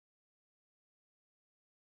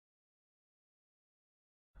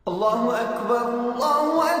Allahu Akbar,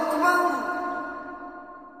 Allahu Akbar.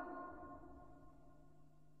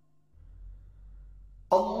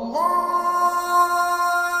 Allahu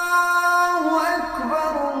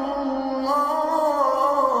Akbar, Allahu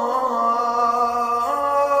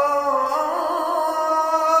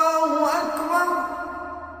Akbar.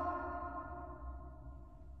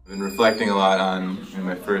 I've been reflecting a lot on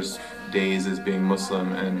my first days as being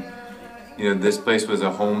Muslim, and this place was a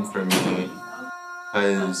home for me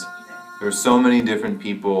because there were so many different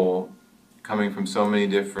people coming from so many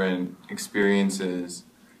different experiences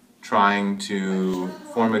trying to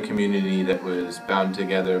form a community that was bound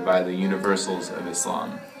together by the universals of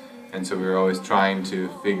Islam. And so we were always trying to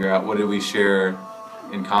figure out what did we share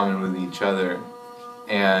in common with each other.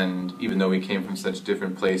 And even though we came from such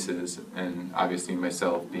different places, and obviously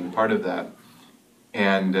myself being part of that,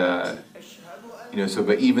 and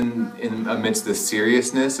but even amidst the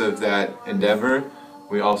seriousness of that endeavor,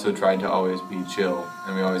 we also tried to always be chill,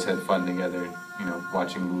 and we always had fun together,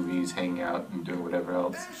 watching movies, hanging out, and doing whatever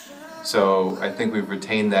else. So I think we've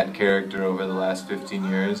retained that character over the last 15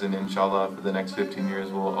 years, and inshallah for the next 15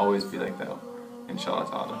 years we'll always be like that, inshallah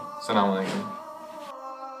ta'ala. Assalamu alaikum.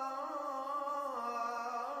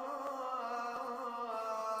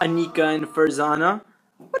 Anika and Farzana,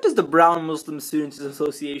 what does the Brown Muslim Students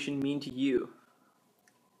Association mean to you?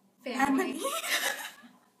 Family.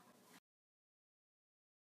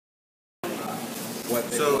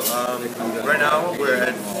 So right now we're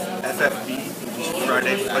at FFB,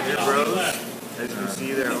 Friday Fudger Bros. As you can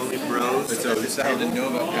see, there are only bros. So this I didn't know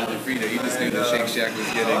about Family Frida. You just knew that Shake Shack was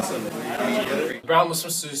getting some. The Brown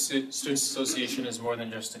Muslim Students Association is more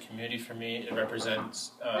than just a community for me. It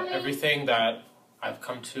represents everything that I've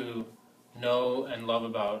come to know and love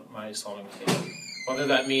about my Islamic faith. Whether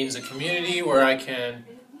that means a community where I can,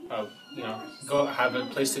 go have a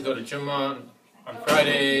place to go to Jummah on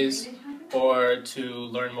Fridays, or to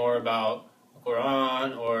learn more about the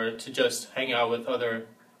Quran, or to just hang out with other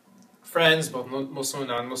friends, both Muslim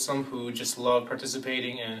and non-Muslim, who just love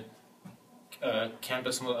participating in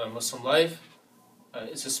campus Muslim life.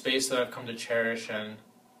 It's a space that I've come to cherish, and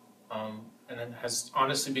it has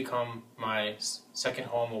honestly become my second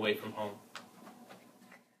home away from home.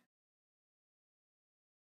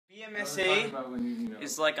 BMSA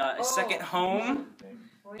is like a second home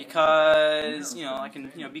because I can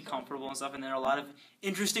be comfortable and stuff, and there are a lot of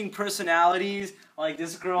interesting personalities. Like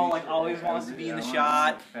this girl always wants to be in the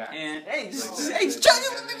shot, and hey, leave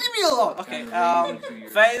me alone. Okay,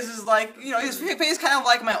 Faiz is Faiz kind of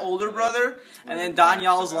like my older brother, and then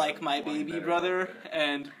Daniel's like my baby brother,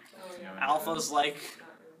 and Alpha's like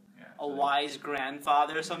a wise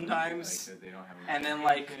grandfather sometimes, and then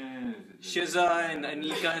Shiza and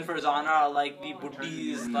Anika and Farzana are like the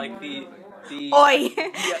buddhis, like the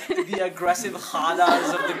aggressive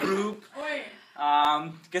khadas of the group.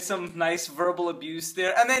 Get some nice verbal abuse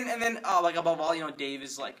there, and then above all, Dave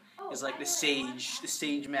is like the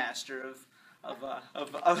sage master of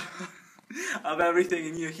everything,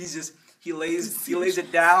 and he lays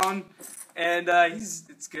it down, and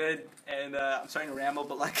it's good. And I'm starting to ramble,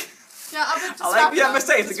 but Yeah, I like the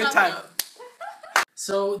MSA. It's a good time.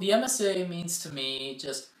 So the MSA means to me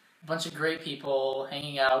just a bunch of great people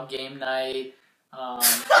hanging out, game night. I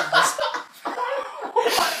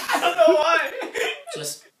don't know why.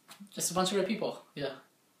 Just a bunch of great people. Yeah.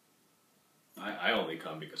 I only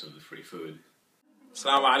come because of the free food.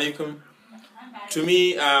 Assalamu alaikum. To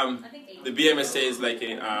me, the BMSA is like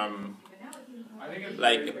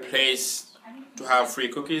a place to have free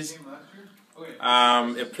cookies,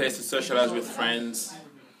 a place to socialize with friends,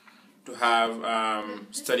 to have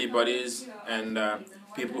study buddies and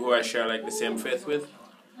people who I share the same faith with.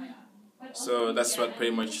 So that's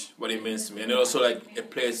pretty much what it means to me, and also a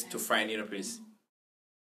place to find inner peace.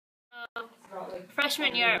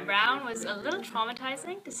 Freshman year at Brown was a little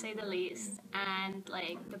traumatizing, to say the least, and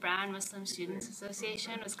the Brown Muslim Students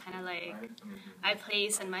Association was kind of my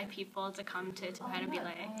place and my people to come to kind of be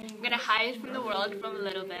I'm gonna hide from the world for a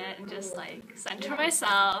little bit and just center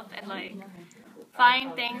myself and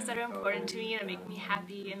find things that are important to me that make me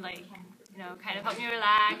happy and kind of help me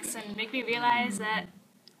relax and make me realize that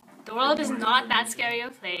the world is not that scary a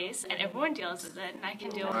place and everyone deals with it and I can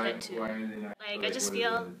deal with it too. I just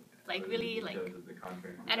feel really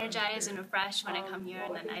energized and refreshed when I come here,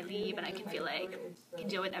 and then I leave and I can feel I can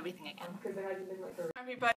deal with everything again.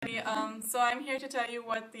 Everybody, so I'm here to tell you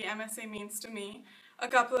what the MSA means to me. A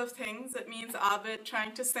couple of things. It means Abid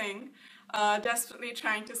trying to sing, desperately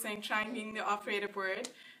trying to sing, trying being the operative word.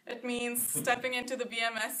 It means stepping into the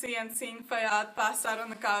BMSC and seeing Fayyad passed out on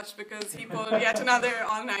the couch because he pulled yet another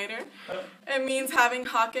all-nighter. It means having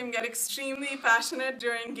Hakim get extremely passionate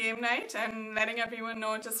during game night and letting everyone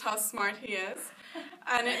know just how smart he is.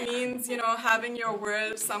 And it means, having your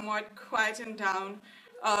world somewhat quietened down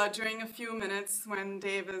during a few minutes when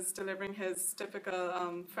Dave is delivering his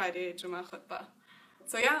typical Friday Jummah khutbah.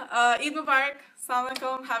 So yeah, Eid Mubarak, Assalamu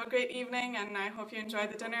alaikum, have a great evening, and I hope you enjoy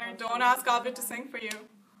the dinner. Don't ask Albert to sing for you.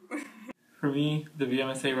 For me, the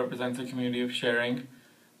BMSA represents a community of sharing.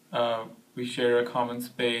 We share a common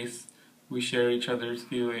space, we share each other's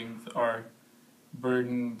feelings, our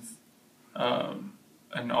burdens,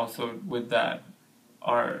 and also with that,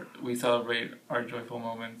 we celebrate our joyful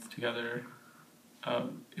moments together.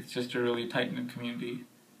 It's just a really tight-knit community,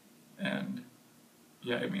 and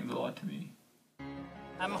yeah, it means a lot to me.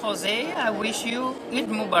 I'm Jose. I wish you Eid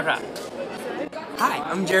Mubarak. Hi,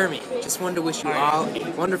 I'm Jeremy. Just wanted to wish you all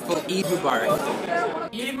a wonderful Eid Mubarak.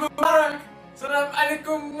 Eid Mubarak! Salam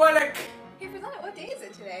alaikum walak! Hey, Fazana, what day is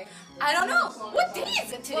it today? I don't know. What day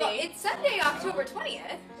is it today? Well, it's Sunday, October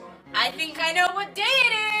 20th. I think I know what day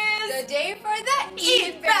it is! The day for the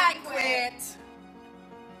Eid banquet!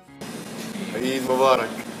 Eid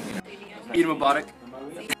Mubarak. Eid Mubarak.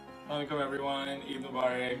 Welcome everyone, Eid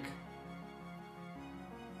Mubarak.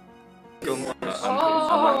 Oh,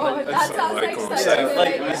 that sounds like such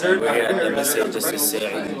a good MSA just to say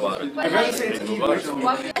Eid Mubarak.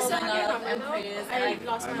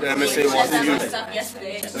 The MSA wants to use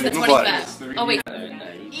yesterday. The 25th. Oh wait.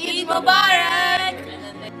 Eid Mubarak!